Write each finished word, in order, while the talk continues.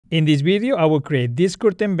In this video, I will create this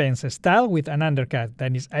curtain bands style with an undercut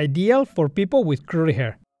that is ideal for people with curly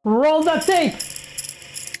hair. Roll the tape!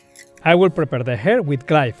 I will prepare the hair with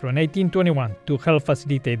Glide from 1821 to help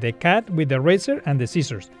facilitate the cut with the razor and the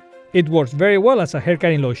scissors. It works very well as a hair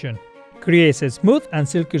cutting lotion. Creates a smooth and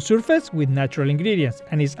silky surface with natural ingredients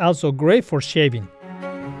and is also great for shaving.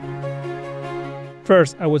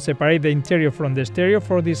 First, I will separate the interior from the exterior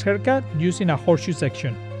for this haircut using a horseshoe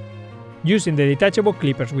section. Using the detachable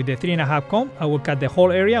clippers with the 3.5 comb, I will cut the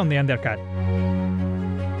whole area on the undercut.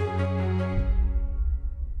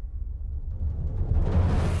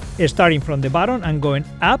 Starting from the bottom and going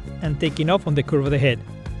up and taking off on the curve of the head,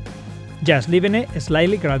 just leaving it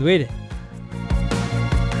slightly graduated.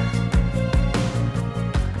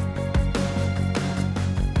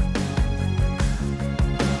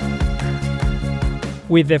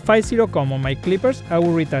 With the 5/0 comb on my clippers, I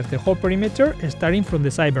will retouch the whole perimeter starting from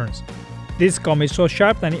the sideburns. This comb is so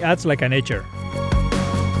sharp that it acts like an etcher.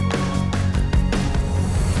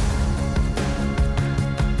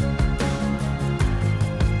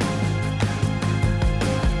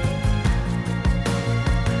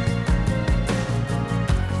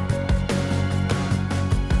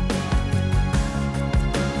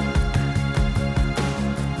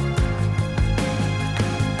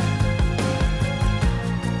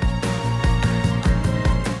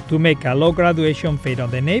 To make a low graduation fade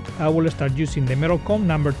on the nape, I will start using the metal comb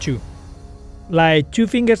number 2, like 2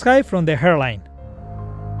 fingers high from the hairline.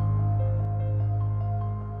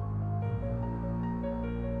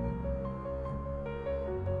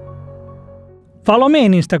 Follow me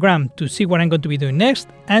on Instagram to see what I'm going to be doing next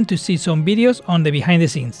and to see some videos on the behind the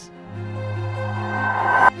scenes.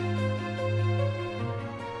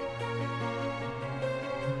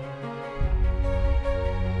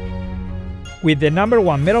 With the number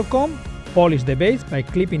 1 metal comb, polish the base by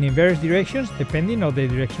clipping in various directions depending on the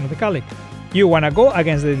direction of the calic. You wanna go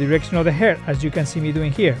against the direction of the hair, as you can see me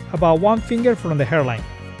doing here, about 1 finger from the hairline.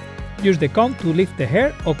 Use the comb to lift the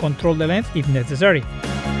hair or control the length if necessary.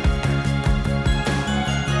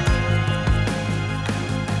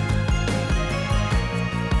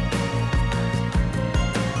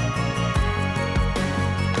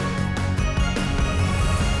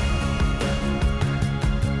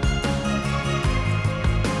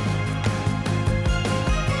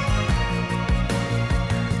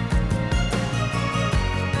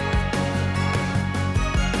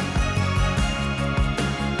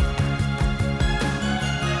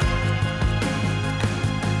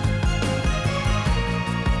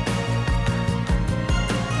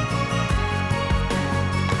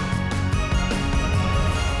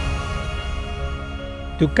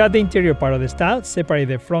 To cut the interior part of the style, separate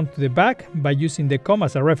the front to the back by using the comb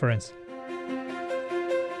as a reference.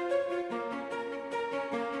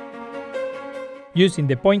 Using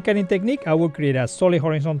the point cutting technique, I will create a solid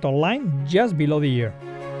horizontal line just below the ear.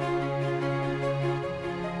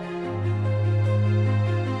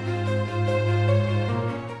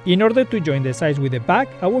 In order to join the sides with the back,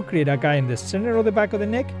 I will create a guide in the center of the back of the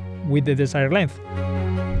neck with the desired length.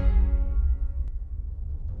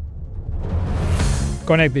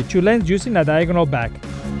 Connect the 2 lengths using a diagonal back.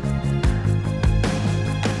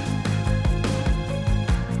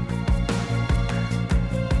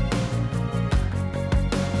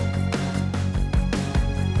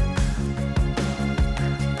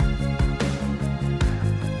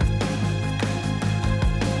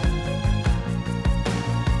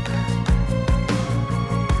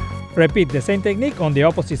 Repeat the same technique on the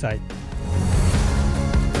opposite side.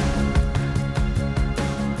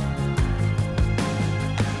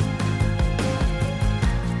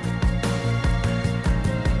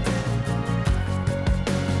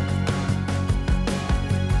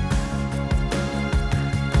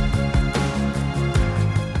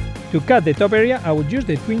 To cut the top area, I would use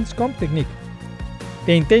the twin comb technique.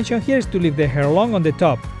 The intention here is to leave the hair long on the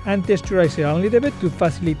top and texturize it a little bit to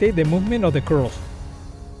facilitate the movement of the curls.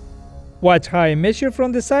 Watch how I measure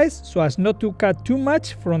from the sides so as not to cut too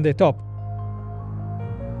much from the top.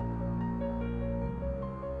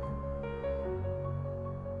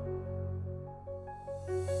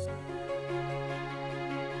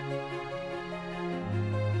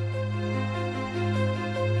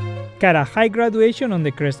 Cut a high graduation on the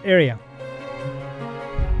crest area.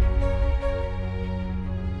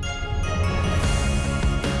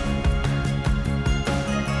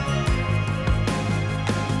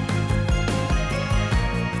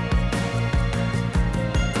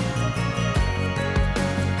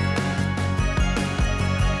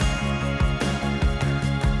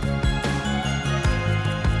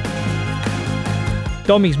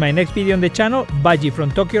 Don't miss my next video on the channel, Baji from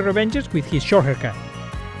Tokyo Revengers with his short haircut.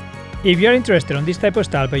 If you are interested in this type of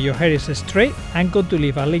style but your hair is straight, I'm going to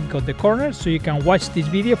leave a link on the corner so you can watch this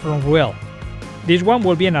video from Ruel. This one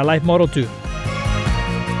will be in a live model too.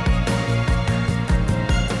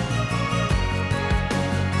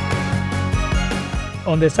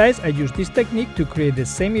 On the sides, I use this technique to create the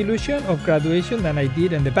same illusion of graduation that I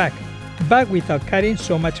did in the back, but without cutting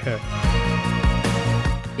so much hair.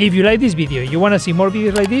 If you like this video, you want to see more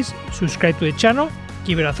videos like this, subscribe to the channel,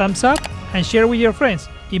 give it a thumbs up, and share with your friends.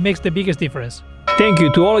 It makes the biggest difference. Thank you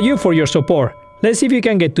to all of you for your support. Let's see if you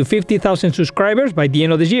can get to 50,000 subscribers by the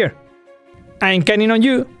end of this year. I'm counting on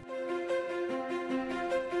you.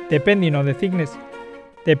 Depending on the thickness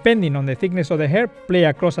of the hair,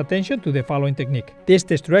 pay close attention to the following technique. This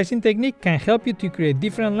texturizing technique can help you to create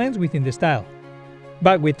different lengths within the style,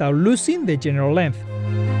 but without losing the general length.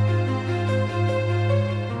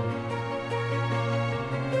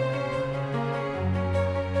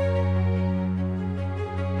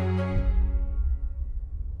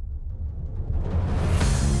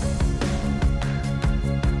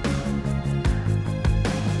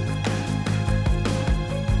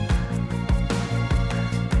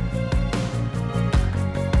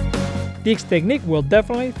 This technique will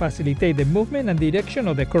definitely facilitate the movement and direction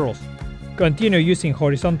of the curls. Continue using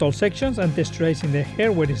horizontal sections and texturizing the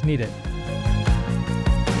hair where it's needed.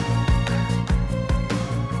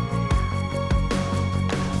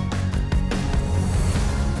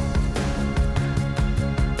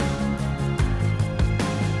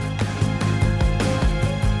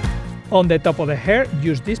 On the top of the hair,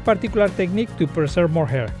 use this particular technique to preserve more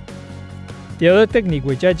hair. The other technique,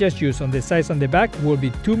 which I just used on the sides and the back, will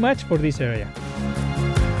be too much for this area.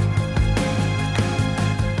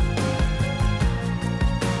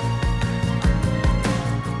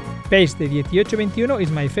 Paste de 1821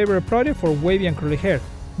 is my favorite product for wavy and curly hair,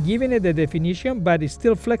 giving it the definition but it's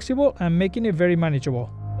still flexible and making it very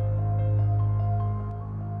manageable.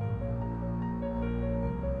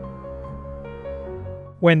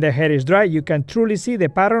 When the hair is dry, you can truly see the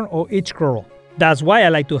pattern of each curl. That's why I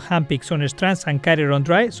like to handpick some strands and cut it on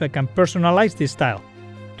dry so I can personalize this style.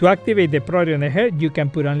 To activate the product on the hair, you can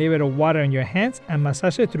put a little bit of water on your hands and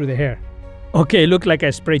massage it through the hair. Okay, look like I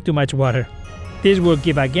sprayed too much water. This will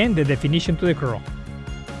give again the definition to the curl.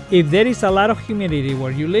 If there is a lot of humidity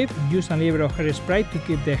where you live, use a little bit of hairspray to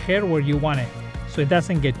keep the hair where you want it, so it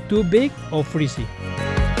doesn't get too big or frizzy.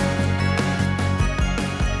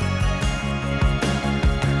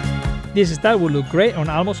 This style will look great on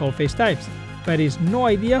almost all face types, but it's no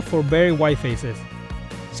idea for very wide faces.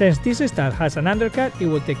 Since this style has an undercut, it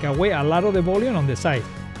will take away a lot of the volume on the side.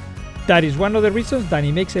 That is one of the reasons that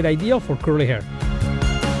it makes it ideal for curly hair.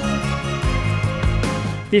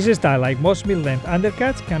 This style, like most mid-length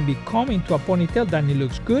undercuts, can be combed into a ponytail that it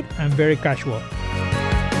looks good and very casual.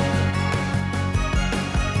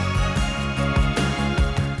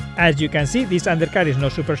 As you can see, this undercut is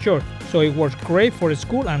not super short, so it works great for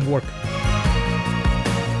school and work.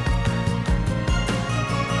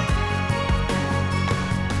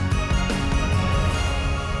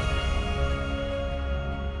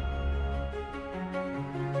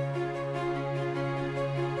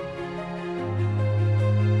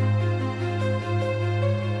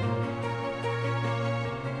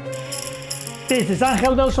 This is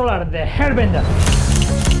Angel del Solar, the hairbender.